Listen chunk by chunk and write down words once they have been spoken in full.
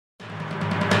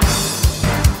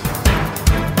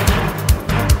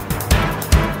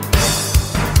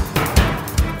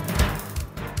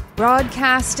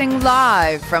Broadcasting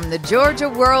live from the Georgia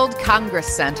World Congress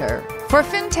Center. For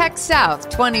Fintech South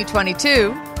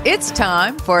 2022, it's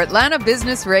time for Atlanta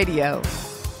Business Radio.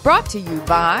 Brought to you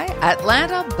by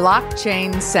Atlanta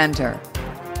Blockchain Center.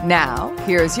 Now,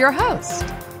 here's your host.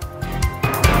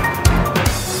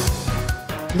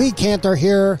 Lee Kantor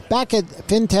here, back at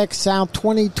Fintech South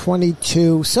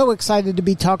 2022. So excited to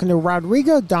be talking to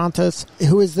Rodrigo Dantas,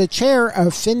 who is the chair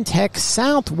of Fintech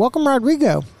South. Welcome,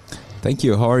 Rodrigo. Thank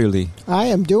you. How are you, Lee? I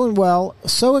am doing well.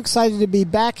 So excited to be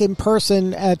back in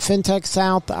person at Fintech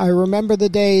South. I remember the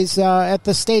days at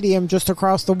the stadium just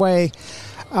across the way.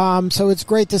 So it's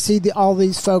great to see all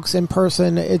these folks in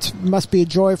person. It must be a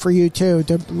joy for you, too,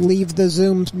 to leave the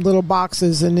Zoom little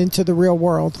boxes and into the real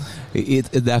world.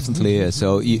 It definitely is.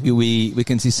 So we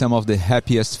can see some of the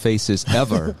happiest faces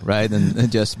ever, right?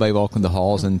 And just by walking the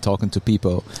halls and talking to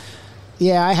people.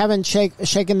 Yeah, I haven't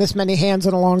shaken this many hands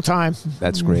in a long time.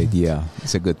 That's great. Yeah,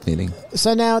 it's a good feeling.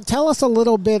 So now tell us a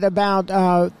little bit about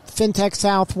Fintech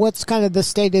South. What's kind of the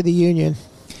state of the union?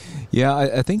 Yeah,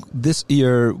 I think this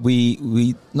year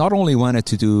we not only wanted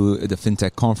to do the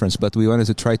FinTech conference, but we wanted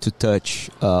to try to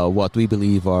touch what we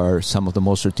believe are some of the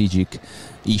most strategic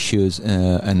issues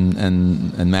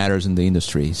and matters in the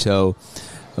industry. So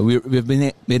we've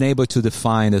been able to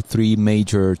define the three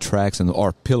major tracks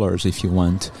or pillars, if you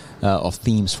want, of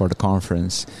themes for the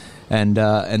conference. And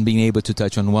being able to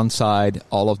touch on one side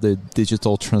all of the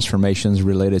digital transformations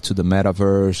related to the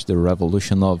metaverse, the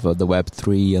revolution of the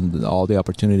Web3 and all the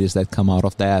opportunities that come out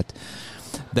of that.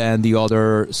 Then the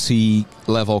other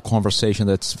C-level conversation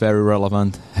that's very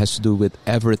relevant has to do with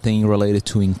everything related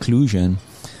to inclusion.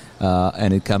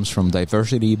 And it comes from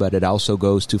diversity, but it also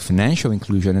goes to financial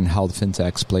inclusion and how the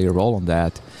fintechs play a role in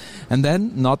that. And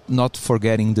then not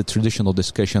forgetting the traditional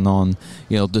discussion on,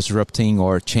 disrupting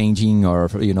or changing or,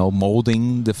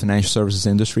 molding the financial services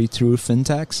industry through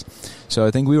fintechs. So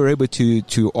I think we were able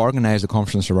to organize the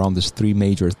conference around these three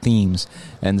major themes,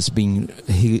 and it's been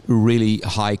really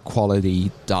high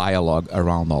quality dialogue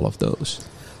around all of those.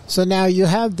 So now you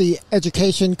have the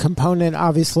education component,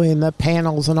 obviously, in the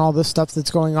panels and all the stuff that's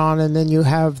going on, and then you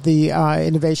have the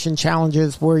innovation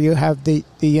challenges where you have the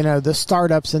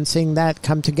startups and seeing that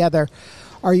come together.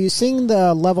 Are you seeing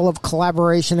the level of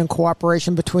collaboration and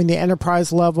cooperation between the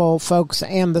enterprise level folks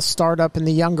and the startup and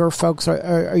the younger folks?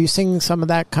 Are you seeing some of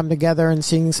that come together and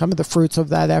seeing some of the fruits of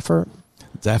that effort?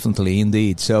 Definitely,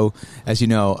 indeed. So, as you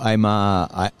know, I'm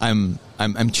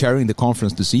chairing the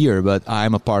conference this year, but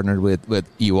I'm a partner with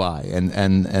UI,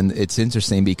 and it's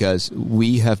interesting because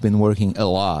we have been working a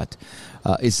lot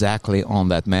exactly on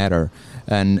that matter,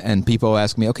 and people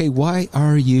ask me, okay, why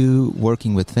are you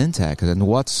working with fintech, and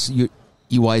what's your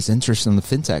UI's interest in the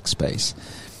fintech space?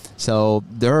 So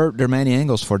there are many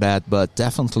angles for that, but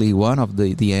definitely one of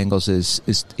the angles is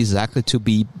exactly to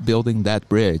be building that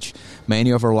bridge.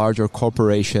 Many of our larger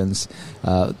corporations,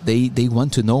 they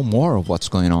want to know more of what's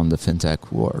going on in the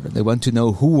fintech world. They want to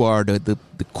know who are the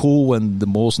cool and the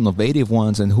most innovative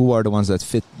ones, and who are the ones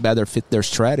that better fit their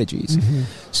strategies. Mm-hmm.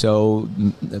 So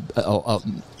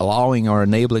allowing or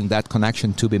enabling that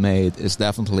connection to be made is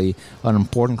definitely an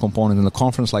important component in a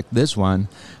conference like this one.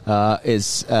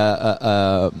 Is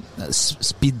a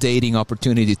speed dating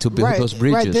opportunity to build those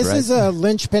bridges. Right. This is a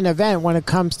linchpin event when it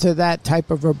comes to that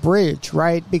type of a bridge,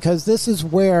 right? Because this is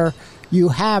where you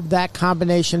have that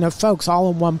combination of folks all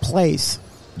in one place.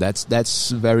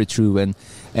 That's very true.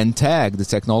 And TAG, the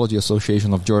Technology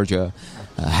Association of Georgia,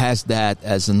 has that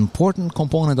as an important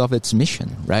component of its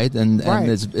mission, right? And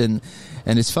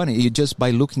it's funny, you just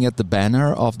by looking at the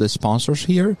banner of the sponsors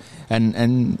here,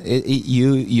 and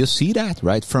you see that,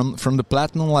 right? From the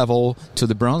platinum level to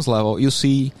the bronze level, you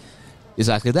see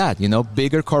exactly that.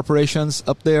 Bigger corporations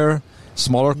up there,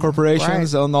 smaller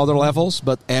corporations on other levels,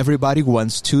 but everybody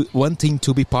wanting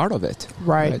to be part of it.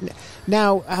 Right.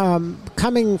 Now,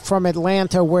 coming from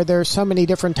Atlanta, where there's so many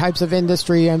different types of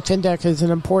industry, and fintech is an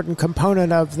important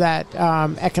component of that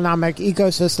economic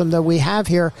ecosystem that we have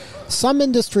here, some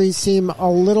industries seem a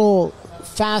little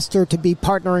faster to be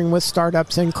partnering with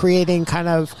startups and creating kind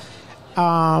of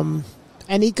an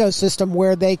ecosystem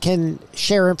where they can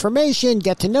share information,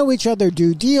 get to know each other,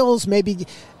 do deals, maybe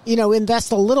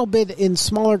invest a little bit in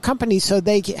smaller companies so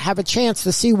they have a chance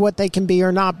to see what they can be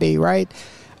or not be, right?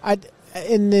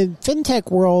 In the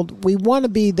fintech world, we want to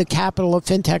be the capital of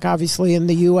fintech, obviously, in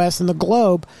the U.S. and the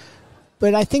globe.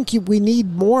 But I think we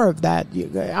need more of that.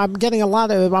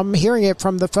 I'm hearing it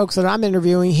from the folks that I'm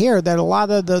interviewing here, that a lot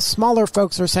of the smaller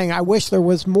folks are saying, I wish there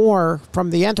was more from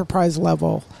the enterprise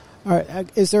level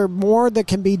Is there more that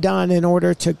can be done in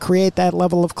order to create that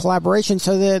level of collaboration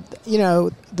so that,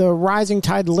 the rising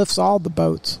tide lifts all the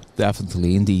boats?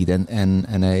 Definitely, indeed. And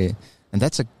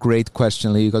that's a great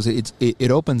question, Lee, because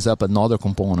it opens up another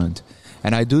component.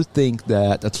 And I do think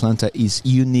that Atlanta is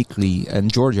uniquely,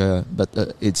 and Georgia,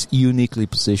 but it's uniquely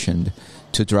positioned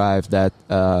to drive that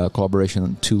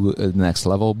collaboration to the next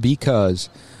level because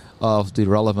of the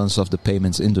relevance of the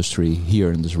payments industry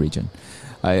here in this region.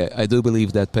 I do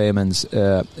believe that payments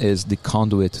is the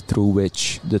conduit through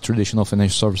which the traditional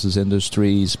financial services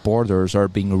industry's borders are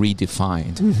being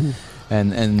redefined. Mm-hmm.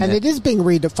 And it is being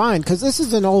redefined because this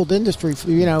is an old industry.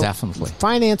 Definitely.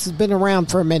 Finance has been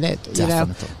around for a minute.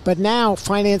 Definitely. But now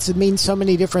finance means so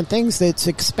many different things that it's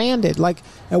expanded. Like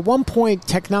at one point,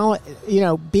 technology,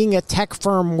 being a tech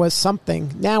firm was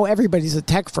something. Now everybody's a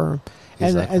tech firm.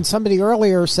 Exactly. And somebody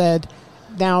earlier said,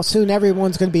 now soon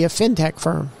everyone's going to be a fintech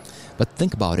firm. But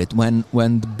think about it. When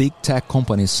the big tech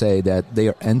companies say that they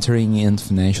are entering in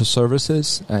financial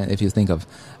services, if you think of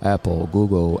Apple,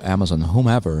 Google, Amazon,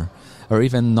 whomever, or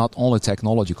even not only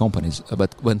technology companies,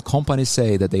 but when companies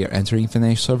say that they are entering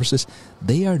financial services,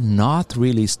 they are not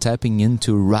really stepping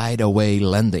into right-away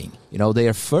lending. They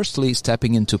are firstly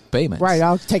stepping into payments. Right,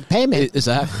 I'll take payment.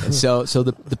 Exactly. So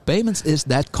the payments is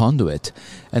that conduit.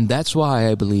 And that's why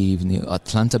I believe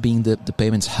Atlanta being the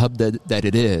payments hub that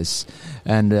it is,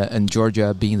 and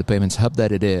Georgia being the payments hub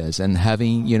that it is, and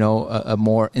having, a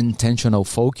more intentional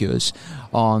focus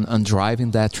on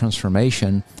driving that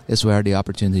transformation is where the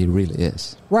opportunity really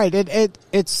is. Right.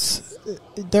 It's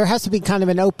there has to be kind of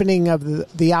an opening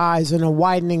of the eyes and a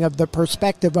widening of the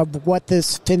perspective of what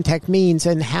this fintech means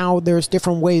and how there's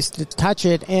different ways to touch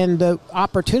it and the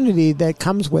opportunity that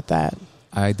comes with that.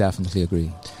 I definitely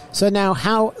agree. So now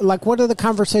what are the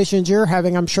conversations you're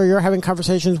having? I'm sure you're having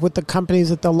conversations with the companies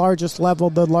at the largest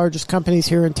level, the largest companies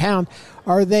here in town.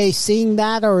 Are they seeing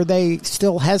that, or are they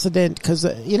still hesitant? Because,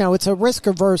 it's a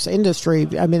risk-averse industry.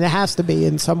 I mean, it has to be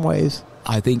in some ways.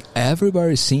 I think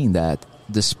everybody's seeing that,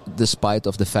 despite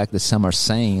of the fact that some are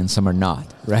saying and some are not,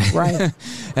 right? Right.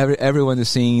 Everyone is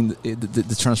seeing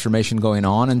the transformation going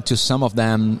on, and to some of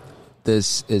them,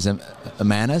 this is a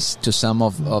menace. To some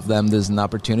of them, this is an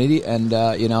opportunity. And,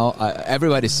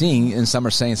 everybody's seeing, and some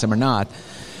are saying, some are not.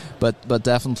 But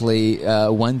definitely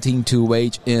wanting to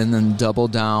wage in and double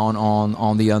down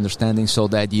on the understanding so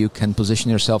that you can position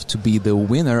yourself to be the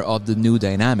winner of the new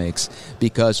dynamics.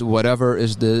 Because whatever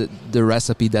is the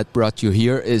recipe that brought you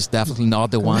here is definitely not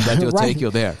the one that will take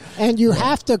you there. And you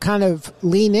have to kind of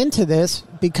lean into this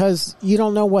because you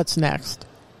don't know what's next.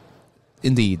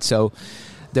 Indeed. So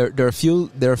there are a few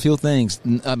things.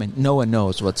 I mean, no one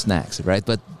knows what's next, right?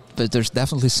 But there's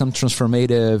definitely some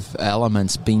transformative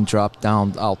elements being dropped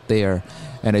down out there,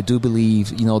 and I do believe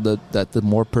that the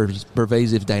more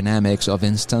pervasive dynamics of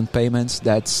instant payments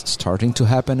that's starting to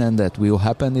happen, and that will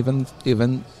happen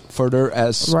even further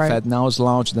as FedNow is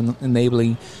launched and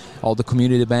enabling all the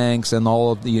community banks and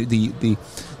all of the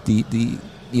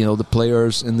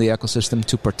players in the ecosystem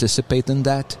to participate in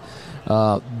that.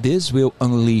 This will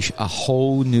unleash a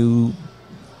whole new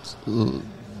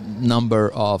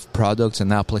number of products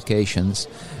and applications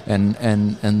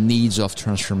and needs of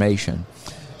transformation.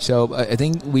 So I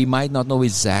think we might not know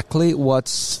exactly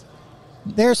what's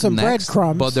there's some next,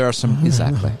 breadcrumbs, but there are some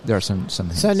exactly there are some.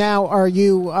 So now, are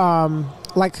you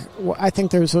I think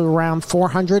there's around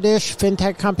 400-ish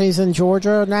fintech companies in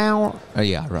Georgia now?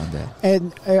 Yeah, around that.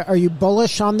 And are you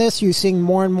bullish on this? You seeing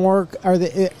more and more?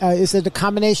 Is it a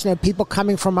combination of people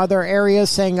coming from other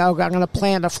areas saying, "Oh, I'm going to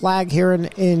plant a flag here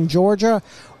in Georgia,"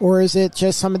 or is it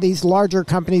just some of these larger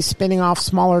companies spinning off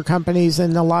smaller companies,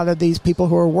 and a lot of these people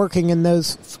who are working in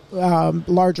those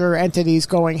larger entities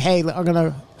going, "Hey, I'm going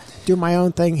to do my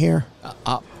own thing here"?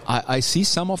 I see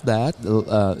some of that,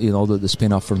 the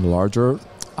spin-off from the larger.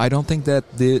 I don't think that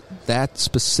that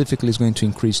specifically is going to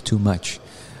increase too much.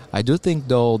 I do think,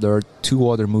 though, there are two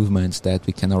other movements that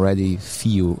we can already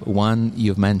feel. One,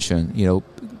 you've mentioned,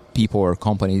 people or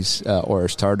companies or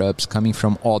startups coming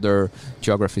from other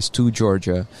geographies to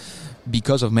Georgia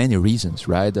because of many reasons,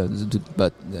 right?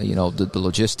 But, the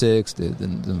logistics, the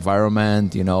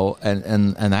environment,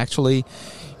 and actually,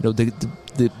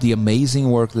 the amazing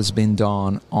work that's been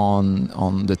done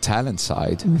on the talent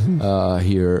side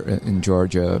here in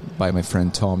Georgia by my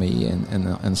friend Tommy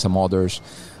and some others.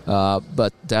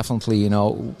 But definitely,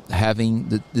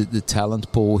 having the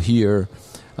talent pool here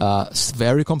is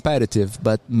very competitive,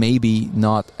 but maybe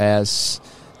not as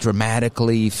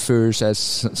dramatically fierce as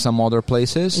some other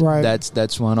places. Right.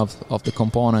 That's one of the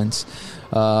components.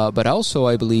 But also,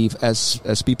 I believe,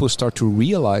 as people start to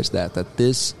realize that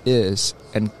this is,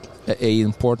 and an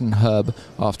important hub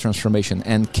of transformation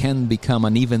and can become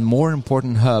an even more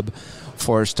important hub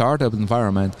for a startup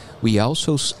environment, we are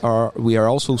also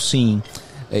seeing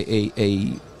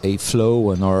a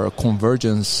flow or a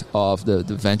convergence of the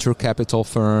venture capital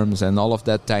firms and all of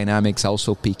that dynamics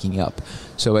also picking up.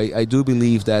 So I do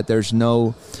believe that there's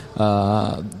no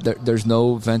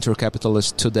venture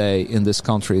capitalist today in this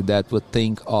country that would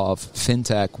think of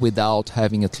fintech without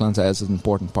having Atlanta as an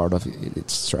important part of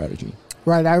its strategy.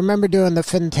 Right. I remember doing the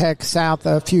Fintech South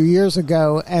a few years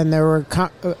ago, and there were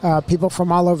people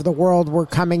from all over the world were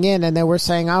coming in, and they were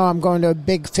saying, "Oh, I'm going to a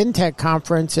big fintech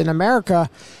conference in America."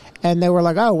 And they were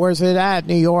like, "Oh, where's it at?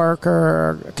 New York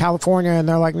or California?" And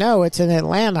they're like, "No, it's in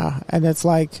Atlanta." And it's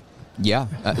like... Yeah,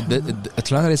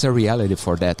 Atlanta is a reality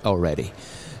for that already.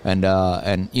 And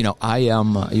you know, I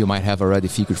am. You might have already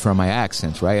figured from my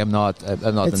accent, right? I'm not a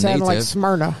native. It sounded like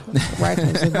Smyrna, right?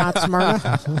 Is it not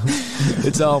Smyrna?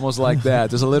 It's almost like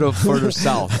that. It's a little further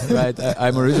south, right?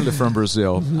 I'm originally from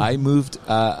Brazil. Mm-hmm. I moved.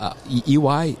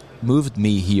 EY moved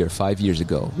me here 5 years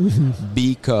ago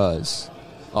because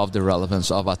of the relevance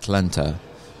of Atlanta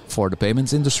for the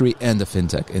payments industry and the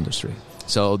fintech industry.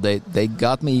 So they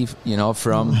got me, you know,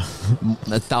 from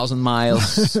 1,000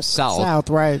 miles south,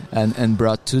 right, and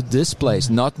brought to this place,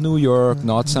 not New York,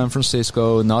 not San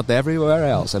Francisco, not everywhere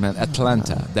else. I mean,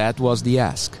 Atlanta. That was the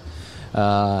ask,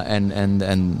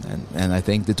 and I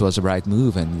think it was the right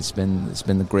move, and it's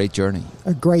been a great journey.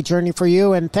 A great journey for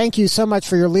you, and thank you so much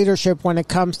for your leadership when it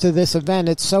comes to this event.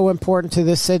 It's so important to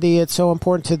the city. It's so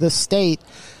important to the state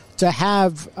to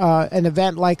have an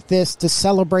event like this to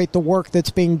celebrate the work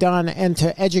that's being done and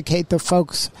to educate the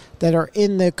folks that are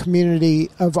in the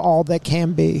community of all that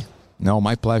can be. No,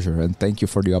 my pleasure, and thank you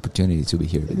for the opportunity to be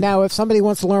here today. Now, if somebody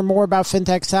wants to learn more about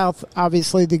Fintech South,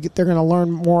 obviously they're going to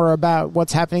learn more about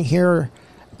what's happening here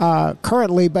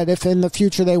currently, but if in the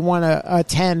future they want to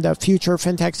attend a future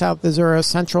Fintech South, is there a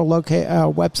central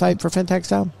website for Fintech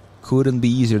South? Couldn't be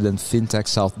easier than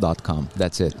fintechsouth.com.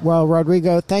 That's it. Well,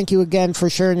 Rodrigo, thank you again for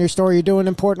sharing your story. You're doing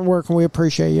important work, and we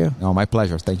appreciate you. No, my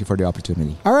pleasure. Thank you for the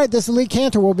opportunity. All right, this is Lee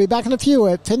Kantor. We'll be back in a few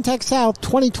at Fintech South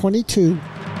 2022.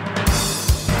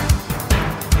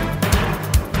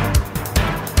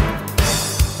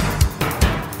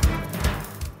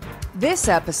 This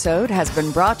episode has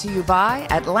been brought to you by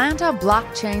Atlanta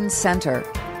Blockchain Center,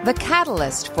 the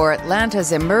catalyst for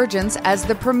Atlanta's emergence as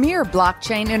the premier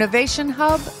blockchain innovation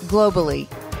hub globally,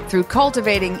 through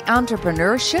cultivating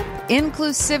entrepreneurship,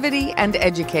 inclusivity, and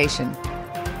education.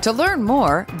 To learn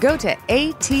more, go to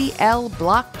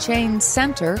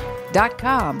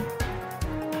atlblockchaincenter.com.